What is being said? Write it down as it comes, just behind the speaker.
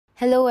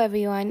Hello,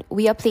 everyone.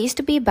 We are pleased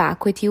to be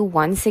back with you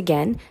once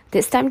again,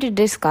 this time to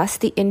discuss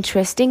the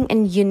interesting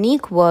and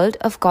unique world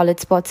of college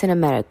sports in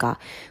America.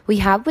 We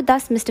have with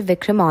us Mr.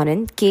 Vikram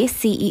Anand, CASE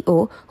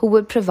CEO, who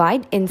will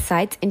provide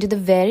insights into the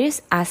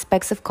various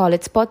aspects of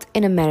college sports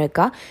in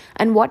America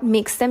and what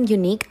makes them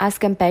unique as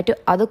compared to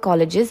other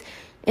colleges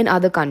in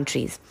other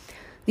countries.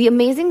 The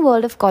amazing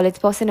world of college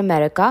sports in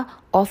America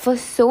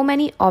offers so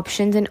many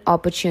options and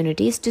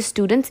opportunities to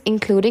students,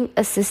 including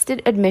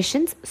assisted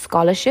admissions,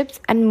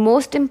 scholarships, and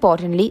most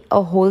importantly,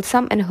 a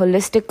wholesome and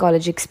holistic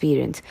college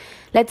experience.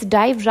 Let's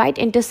dive right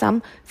into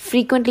some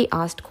frequently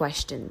asked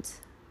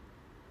questions.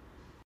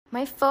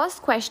 My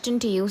first question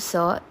to you,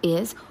 sir,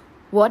 is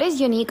what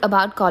is unique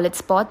about college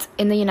sports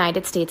in the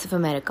United States of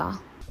America?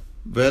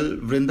 Well,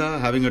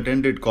 Vrinda, having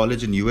attended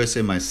college in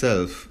USA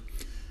myself,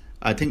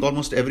 I think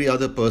almost every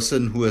other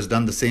person who has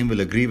done the same will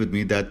agree with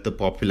me that the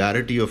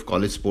popularity of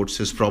college sports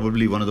is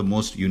probably one of the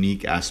most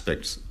unique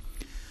aspects.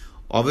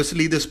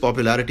 Obviously, this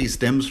popularity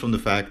stems from the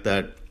fact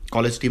that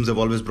college teams have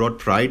always brought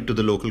pride to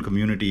the local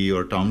community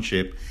or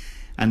township,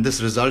 and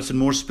this results in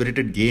more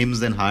spirited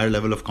games and higher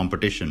level of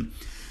competition.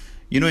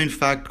 In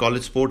fact,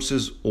 college sports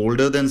is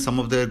older than some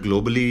of their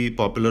globally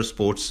popular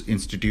sports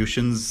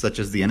institutions such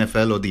as the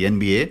NFL or the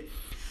NBA.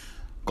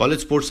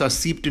 College sports are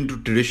seeped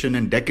into tradition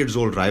and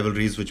decades-old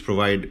rivalries which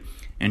provide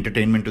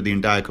entertainment to the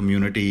entire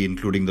community,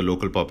 including the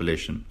local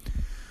population.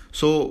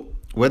 So,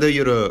 whether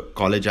you're a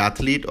college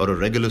athlete or a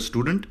regular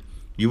student,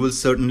 you will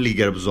certainly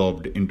get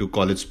absorbed into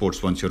college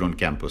sports once you're on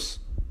campus.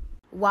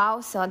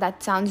 Wow, sir,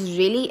 that sounds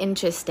really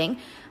interesting.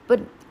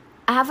 But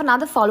I have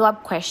another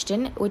follow-up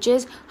question, which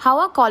is how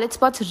are college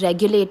sports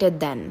regulated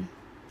then?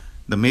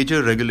 The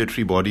major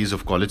regulatory bodies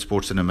of college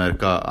sports in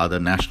America are the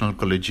National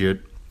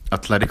Collegiate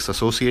Athletics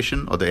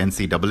Association, or the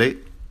NCAA,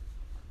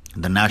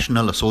 the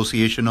National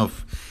Association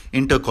of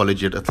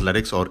Intercollegiate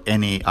Athletics, or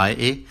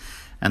NAIA,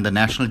 and the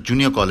National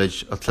Junior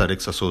College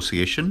Athletics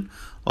Association,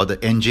 or the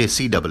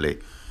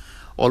NJCAA.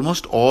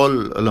 Almost all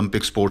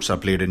Olympic sports are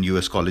played in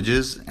US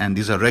colleges, and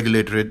these are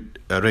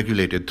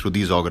regulated through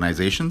these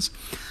organizations.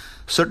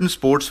 Certain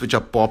sports which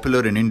are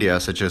popular in India,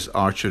 such as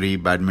archery,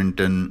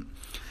 badminton,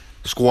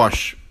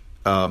 squash,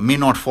 may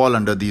not fall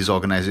under these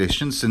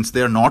organizations since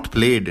they are not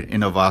played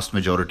in a vast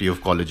majority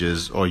of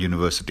colleges or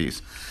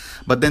universities.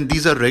 But then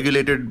these are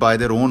regulated by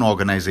their own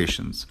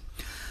organizations.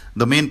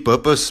 The main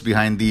purpose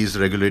behind these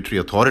regulatory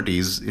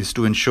authorities is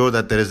to ensure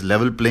that there is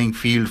level playing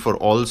field for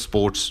all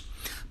sports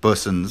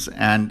persons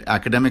and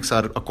academics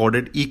are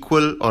accorded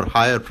equal or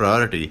higher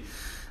priority.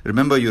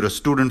 Remember, you're a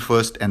student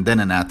first and then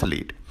an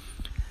athlete.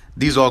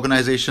 These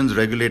organizations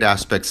regulate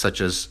aspects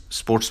such as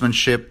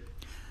sportsmanship,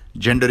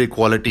 gender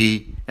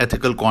equality,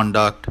 ethical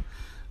conduct,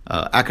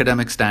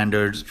 academic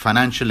standards,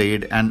 financial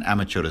aid, and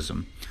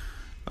amateurism.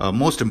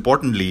 Most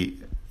importantly,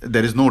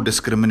 there is no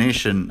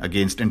discrimination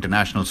against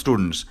international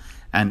students,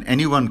 and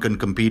anyone can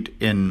compete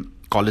in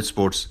college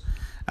sports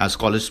as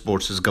college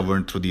sports is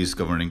governed through these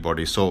governing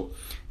bodies. So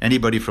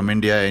anybody from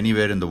India,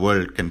 anywhere in the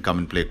world can come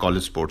and play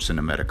college sports in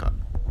America.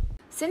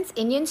 Since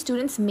Indian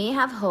students may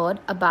have heard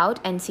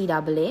about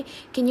NCAA,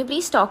 can you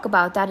please talk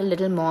about that a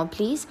little more,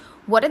 please?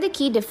 What are the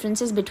key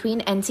differences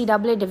between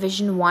NCAA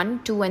Division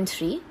 1, 2, and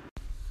 3?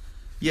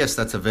 Yes,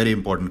 that's a very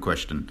important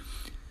question.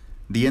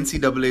 The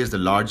NCAA is the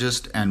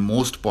largest and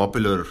most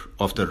popular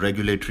of the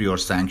regulatory or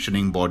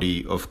sanctioning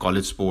body of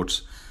college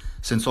sports,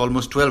 since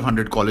almost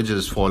 1,200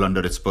 colleges fall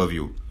under its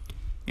purview.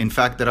 In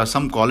fact, there are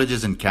some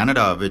colleges in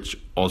Canada which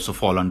also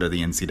fall under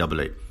the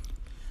NCAA.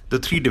 The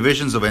three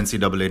divisions of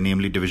NCAA,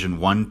 namely Division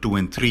 1, 2,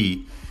 and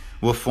 3,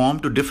 were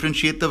formed to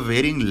differentiate the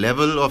varying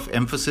level of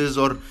emphasis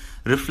or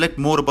reflect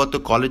more about the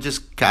college's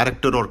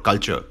character or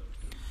culture.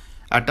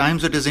 At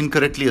times, it is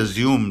incorrectly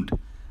assumed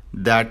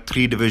that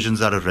three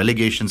divisions are a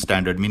relegation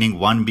standard, meaning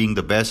one being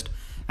the best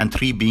and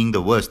three being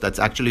the worst. That's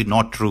actually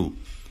not true.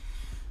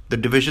 The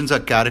divisions are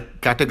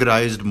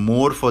categorized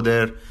more for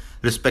their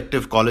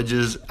respective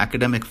colleges'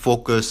 academic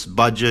focus,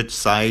 budget,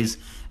 size,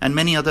 and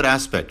many other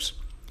aspects.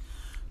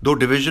 Though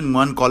Division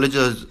 1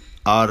 colleges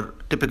are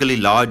typically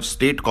large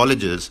state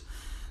colleges,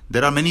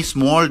 there are many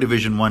small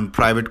Division 1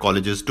 private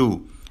colleges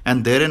too,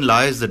 and therein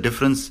lies the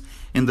difference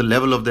in the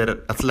level of their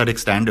athletic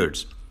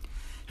standards.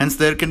 Hence,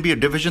 there can be a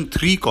Division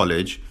 3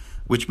 college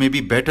which may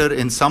be better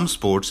in some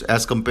sports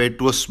as compared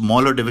to a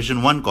smaller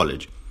Division 1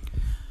 college.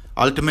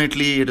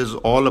 Ultimately, it is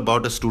all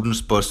about a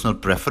student's personal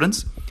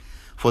preference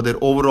for their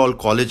overall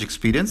college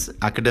experience,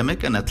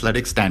 academic and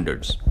athletic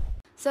standards.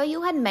 So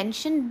you had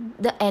mentioned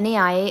the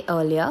NAIA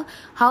earlier.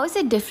 How is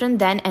it different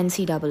than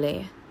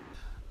NCAA?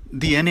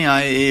 The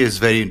NAIA is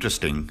very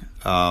interesting.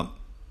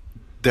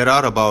 There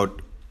are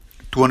about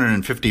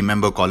 250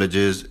 member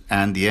colleges,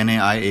 and the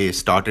NAIA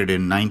started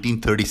in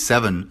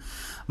 1937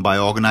 by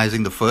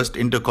organizing the first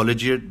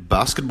intercollegiate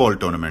basketball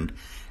tournament,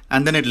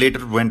 and then it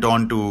later went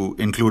on to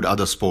include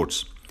other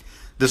sports.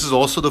 This is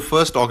also the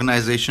first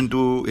organization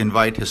to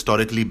invite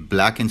historically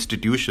black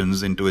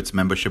institutions into its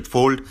membership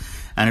fold,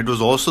 and it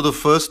was also the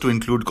first to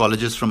include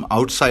colleges from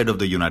outside of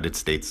the United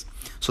States.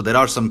 So there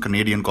are some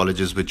Canadian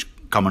colleges which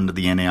come under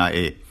the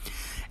NAIA.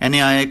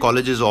 NAIA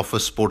colleges offer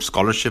sports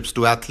scholarships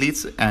to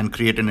athletes and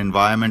create an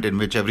environment in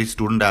which every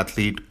student,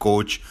 athlete,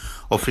 coach,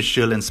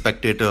 official, and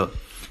spectator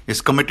is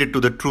committed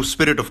to the true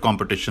spirit of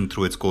competition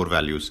through its core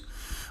values.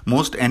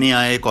 Most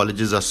NAIA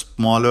colleges are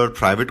smaller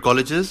private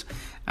colleges,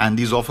 and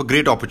these offer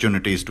great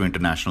opportunities to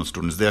international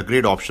students. They are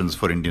great options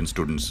for Indian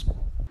students.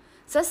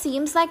 So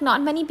seems like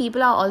not many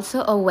people are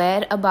also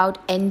aware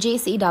about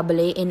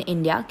NJCAA in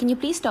India. Can you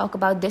please talk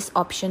about this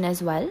option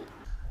as well?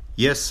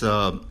 Yes,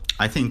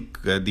 I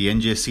think the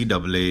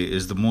NJCAA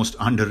is the most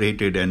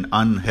underrated and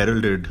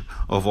unheralded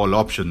of all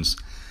options.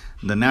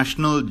 The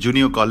National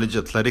Junior College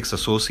Athletics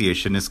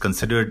Association is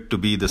considered to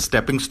be the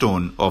stepping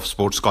stone of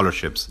sports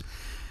scholarships.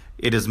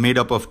 It is made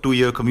up of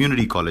 2-year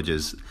community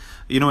colleges.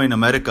 In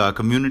America,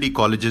 community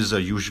colleges are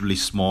usually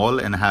small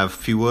and have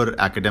fewer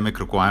academic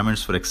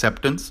requirements for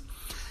acceptance.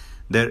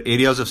 Their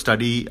areas of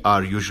study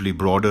are usually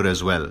broader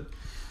as well.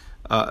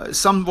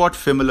 Somewhat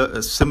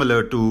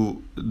similar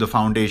to the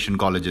foundation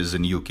colleges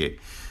in UK.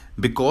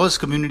 Because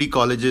community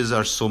colleges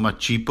are so much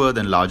cheaper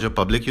than larger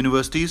public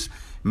universities,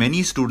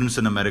 many students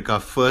in America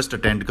first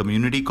attend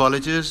community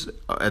colleges,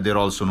 they're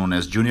also known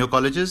as junior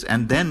colleges,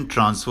 and then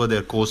transfer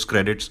their course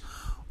credits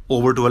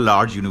over to a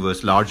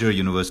larger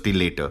university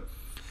later.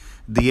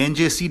 The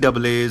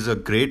NJCAA is a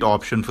great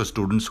option for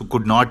students who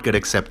could not get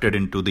accepted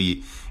into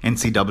the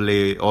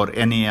NCAA or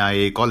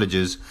NAIA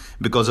colleges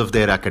because of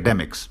their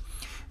academics.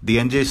 The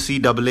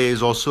NJCAA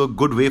is also a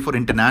good way for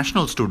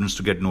international students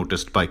to get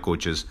noticed by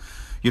coaches.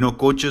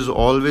 Coaches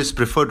always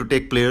prefer to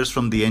take players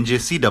from the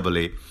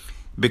NJCAA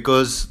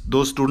because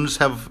those students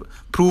have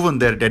proven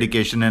their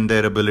dedication and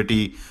their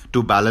ability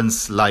to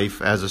balance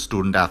life as a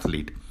student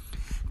athlete.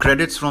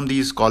 Credits from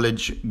these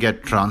colleges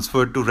get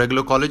transferred to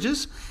regular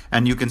colleges,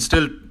 and you can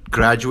still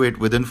graduate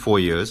within 4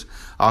 years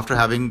after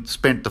having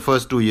spent the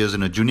first 2 years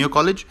in a junior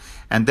college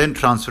and then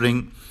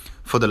transferring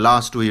for the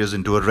last 2 years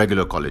into a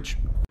regular college.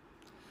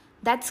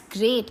 That's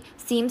great.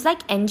 Seems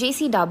like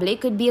NJCAA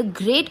could be a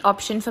great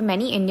option for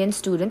many Indian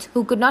students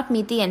who could not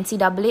meet the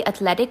NCAA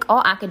athletic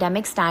or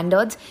academic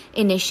standards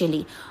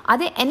initially. Are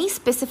there any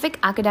specific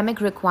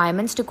academic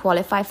requirements to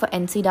qualify for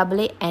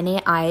NCAA,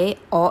 NAIA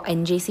or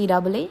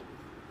NJCAA?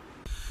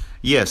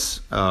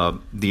 Yes,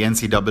 the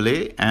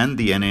NCAA and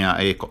the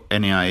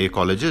NAIA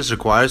colleges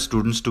require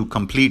students to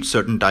complete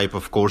certain type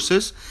of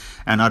courses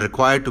and are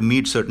required to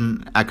meet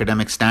certain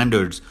academic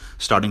standards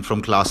starting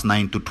from class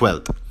 9 to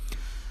 12th.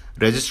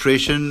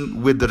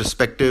 Registration with the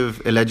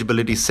respective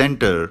eligibility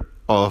center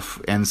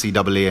of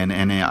NCAA and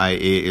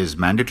NAIA is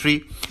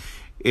mandatory.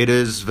 It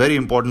is very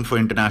important for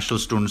international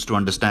students to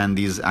understand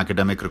these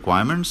academic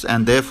requirements,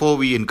 and therefore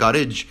we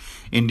encourage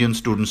Indian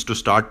students to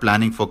start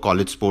planning for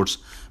college sports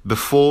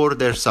before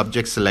their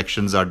subject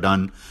selections are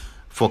done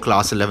for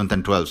class 11th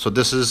and 12th. So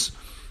this is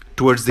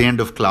towards the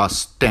end of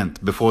class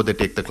 10th, before they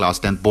take the class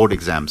 10th board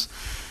exams.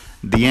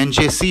 The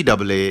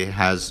NJCAA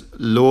has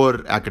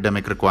lower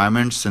academic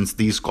requirements since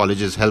these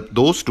colleges help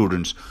those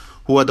students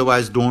who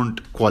otherwise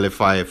don't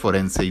qualify for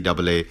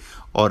NCAA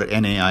or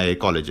NAIA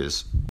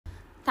colleges.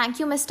 Thank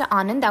you, Mr.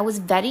 Anand. That was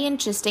very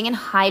interesting and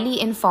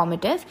highly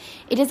informative.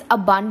 It is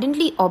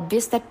abundantly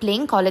obvious that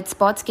playing college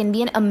sports can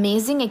be an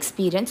amazing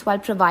experience while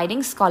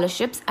providing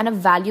scholarships and a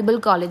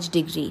valuable college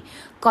degree.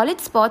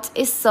 College sports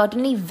is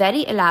certainly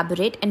very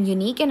elaborate and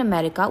unique in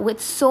America with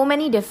so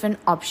many different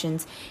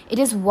options. It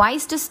is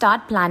wise to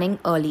start planning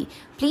early.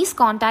 Please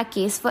contact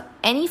Case for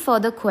any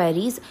further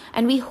queries,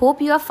 and we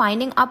hope you are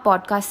finding our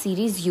podcast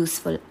series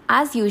useful.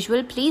 As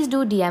usual, please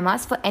do DM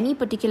us for any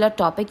particular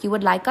topic you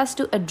would like us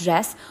to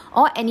address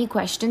or any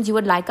questions you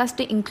would like us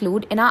to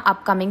include in our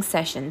upcoming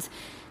sessions.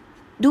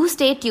 Do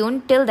stay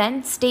tuned. Till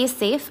then, stay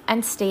safe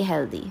and stay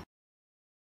healthy.